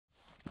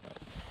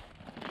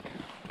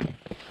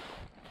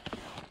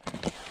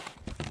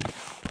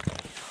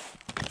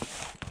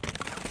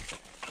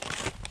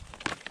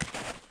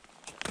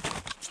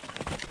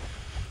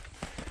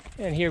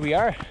And here we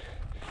are,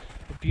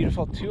 a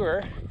beautiful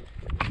tour,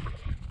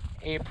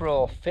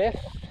 April 5th,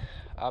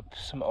 up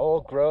some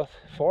old growth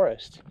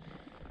forest.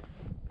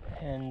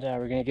 And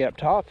we're gonna get up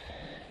top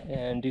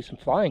and do some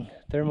flying.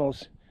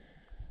 Thermals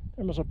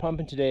are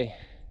pumping today.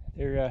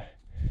 They're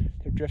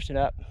drifting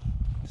up,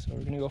 so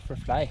we're gonna go for a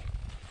fly.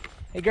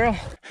 Hey girl,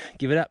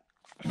 give it up.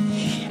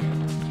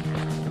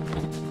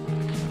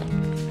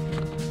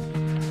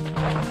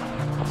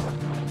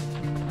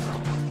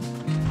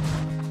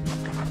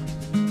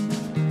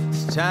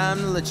 Time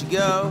to let you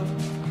go.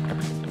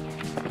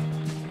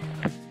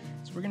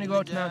 So we're gonna go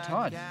out to Mt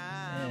Todd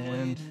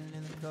and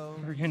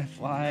we're gonna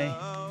fly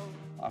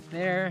up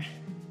there.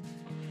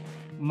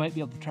 We might be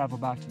able to travel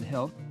back to the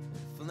hill,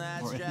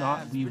 or if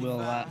not, we will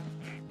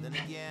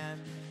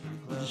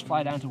we'll just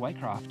fly down to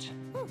Whitecroft.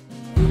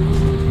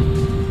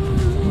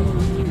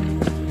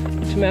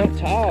 To Mt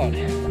Todd.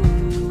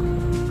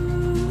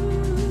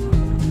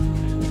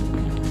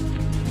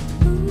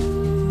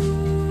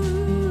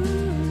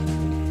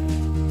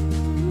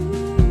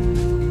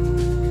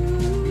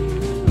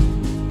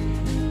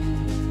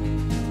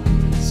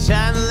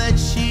 Time to let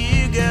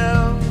you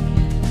go.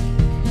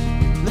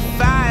 The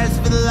fire's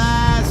for the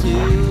lies who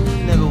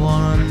never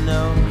wanna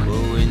know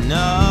what we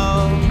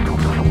know.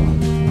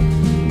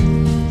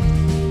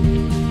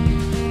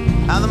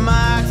 All the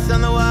marks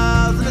on the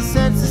walls and a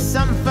sense of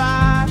something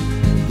far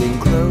getting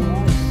close.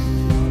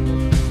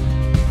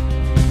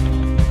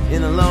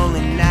 In a lonely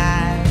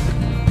night,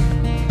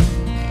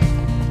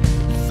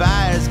 the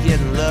fire's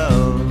getting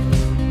low.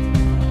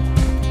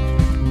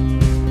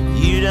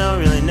 You don't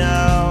really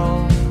know.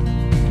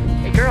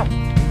 Girl,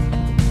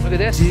 look at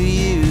this. Do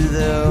you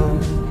though?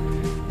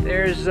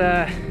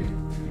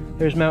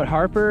 There's Mount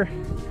Harper,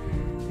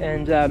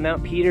 and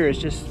Mount Peter is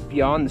just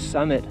beyond the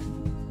summit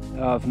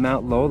of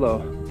Mount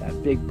Lolo,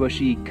 that big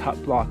bushy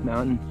cut block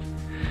mountain.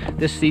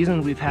 This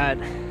season we've had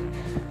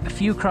a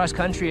few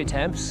cross-country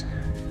attempts.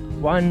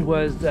 One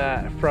was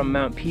from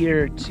Mount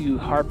Peter to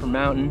Harper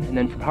Mountain, and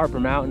then from Harper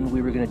Mountain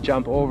we were going to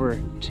jump over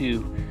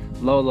to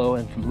Lolo,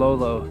 and from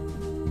Lolo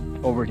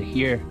over to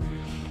here.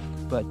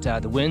 But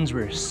the winds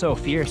were so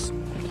fierce.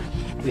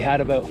 We had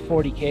about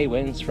 40k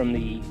winds from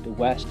the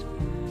west,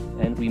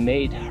 and we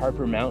made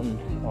Harper Mountain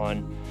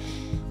on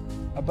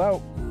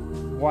about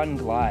one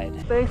glide.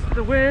 Thanks to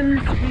the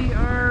winds, we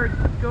are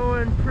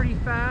going pretty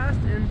fast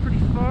and pretty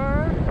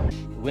far.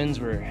 The winds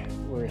were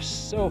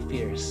so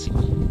fierce.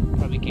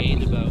 Probably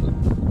gained about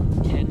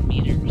 10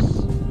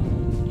 meters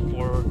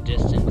forward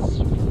distance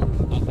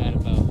up at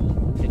about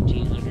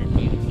 1,500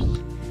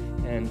 meters.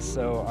 And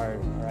so our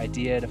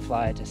idea to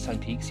fly to Sun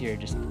Peaks here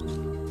just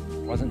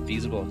wasn't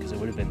feasible because it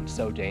would have been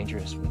so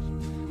dangerous with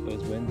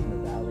those winds in the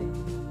valley.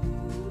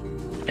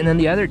 And then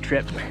the other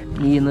trip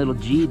me and little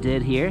G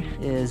did here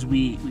is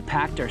we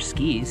packed our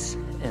skis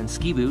and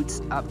ski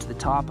boots up to the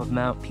top of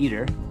Mount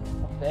Peter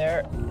up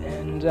there,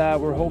 and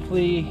we're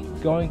hopefully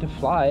going to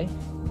fly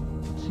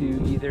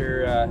to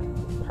either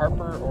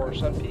Harper or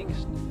Sun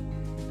Peaks.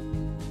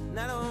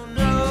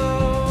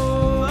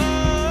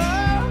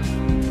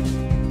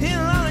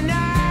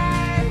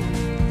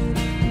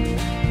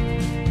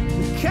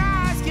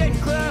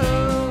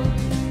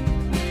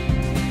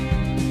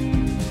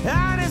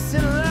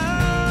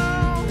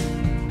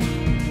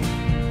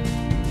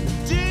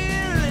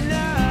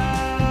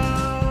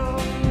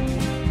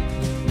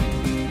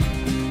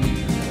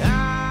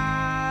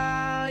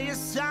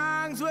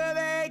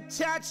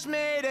 Touch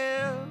me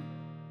to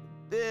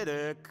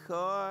bitter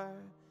core,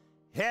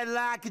 head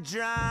like a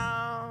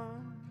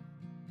drum.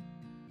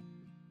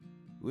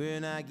 We're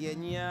not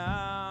getting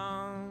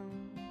young.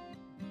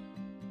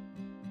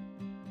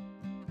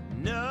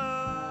 No.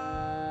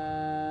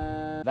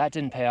 That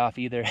didn't pay off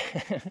either.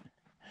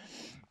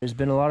 There's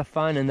been a lot of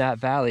fun in that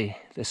valley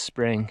this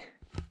spring.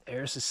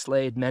 Aeris has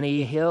slayed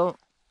many a hill,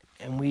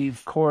 and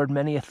we've cored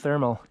many a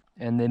thermal.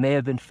 And they may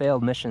have been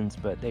failed missions,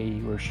 but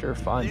they were sure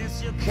fun.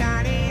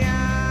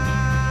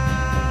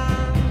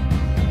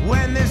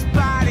 When this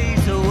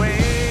body's a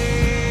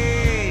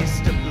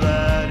waste of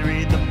blood,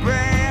 read the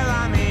braille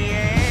on the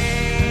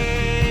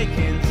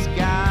aching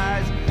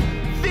skies.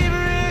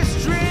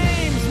 Feverish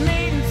dreams,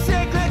 meeting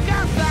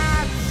cyclical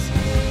thoughts.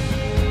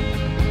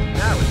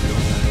 That was your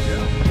time,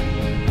 Joe.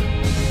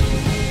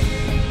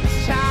 It's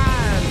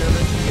time to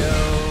let you go.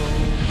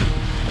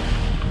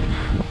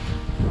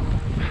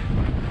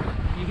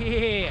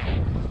 Yeah,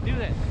 let's do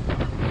this.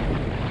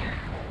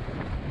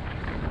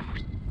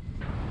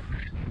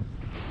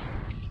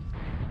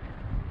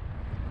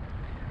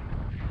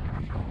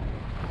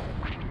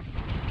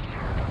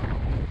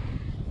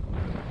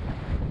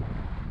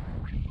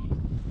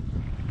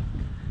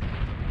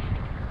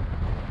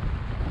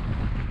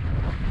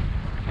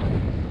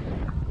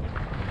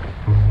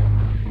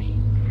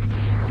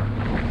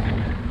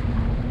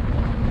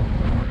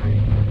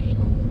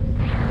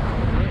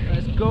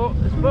 Go,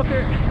 let's book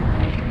her.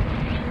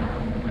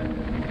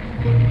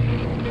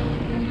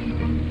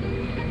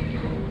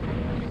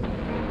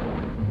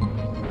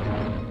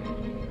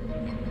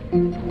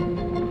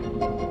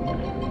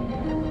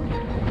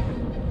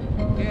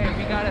 Okay,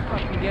 we got a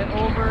fucking get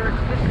over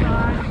to this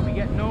side, we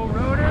get no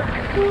rotor.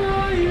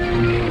 And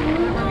then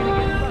we're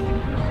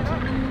gonna get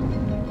fucking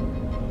boosted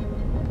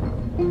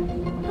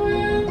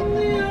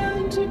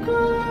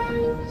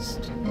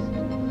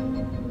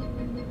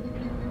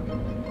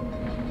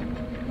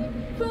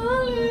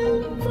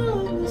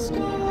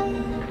up.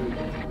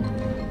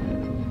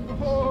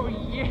 Oh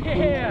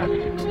yeah!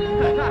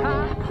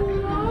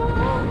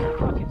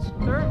 Fucking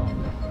thermal.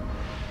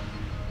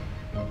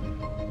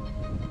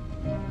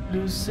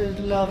 Lucid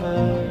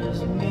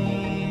lovers,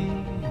 me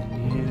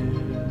and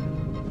you,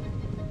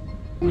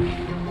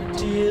 a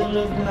deal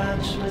of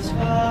matchless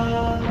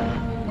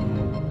value.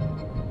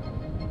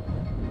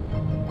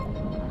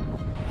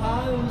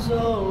 I was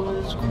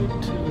always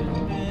quick to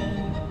admit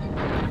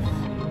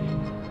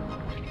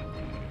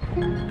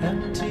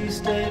empty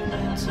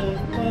statements of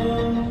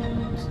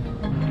bones,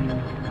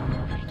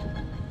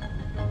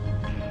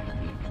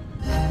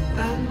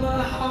 and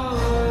my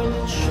heart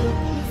it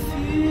shook with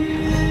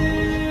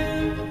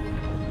fear.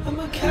 I'm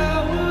a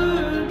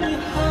coward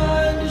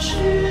behind a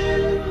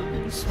shield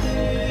and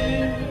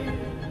spear.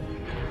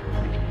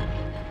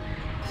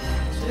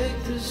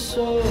 Take this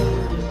sword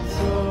and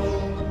throw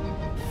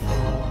it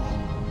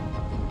far.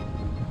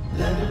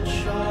 Let it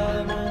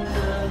shine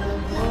under the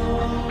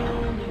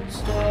morning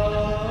star.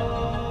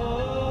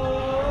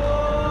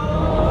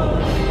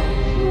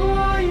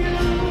 Are you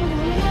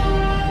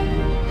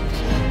alive?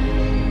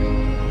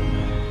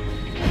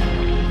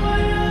 I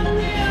am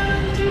the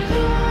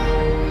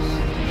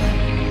Antichrist.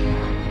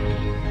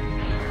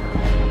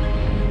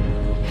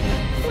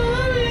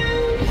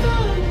 Flying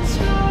from the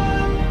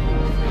sky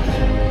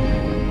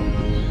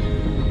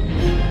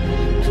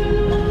into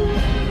the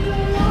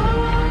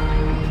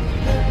light.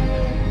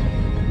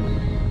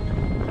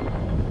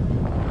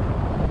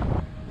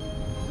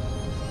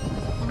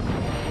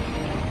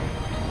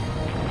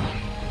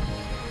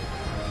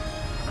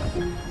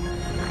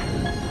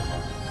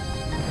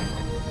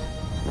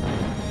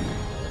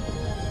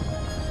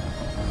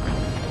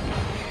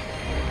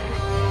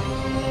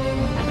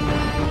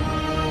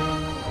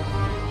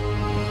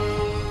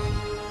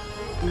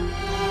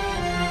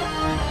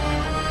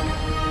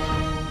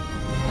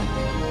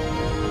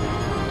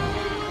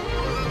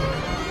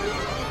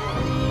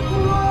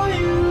 Are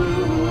you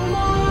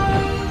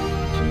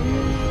alive?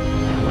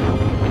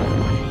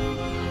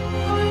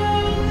 I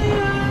am the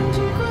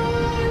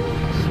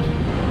Antichrist.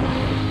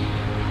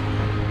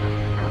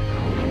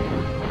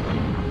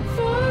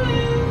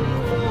 Falling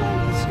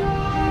from the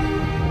sky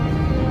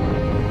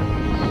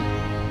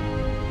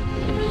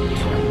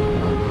into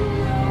the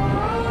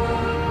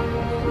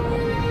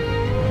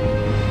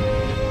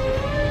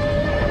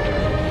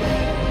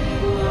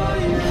Are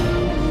you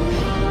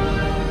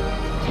alive?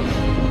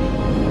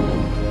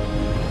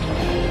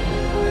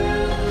 I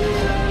am the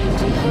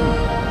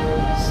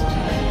Antichrist.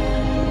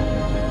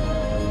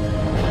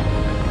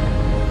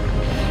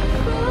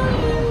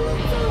 Falling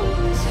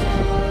from the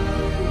sky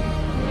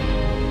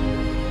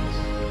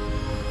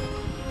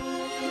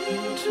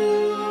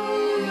into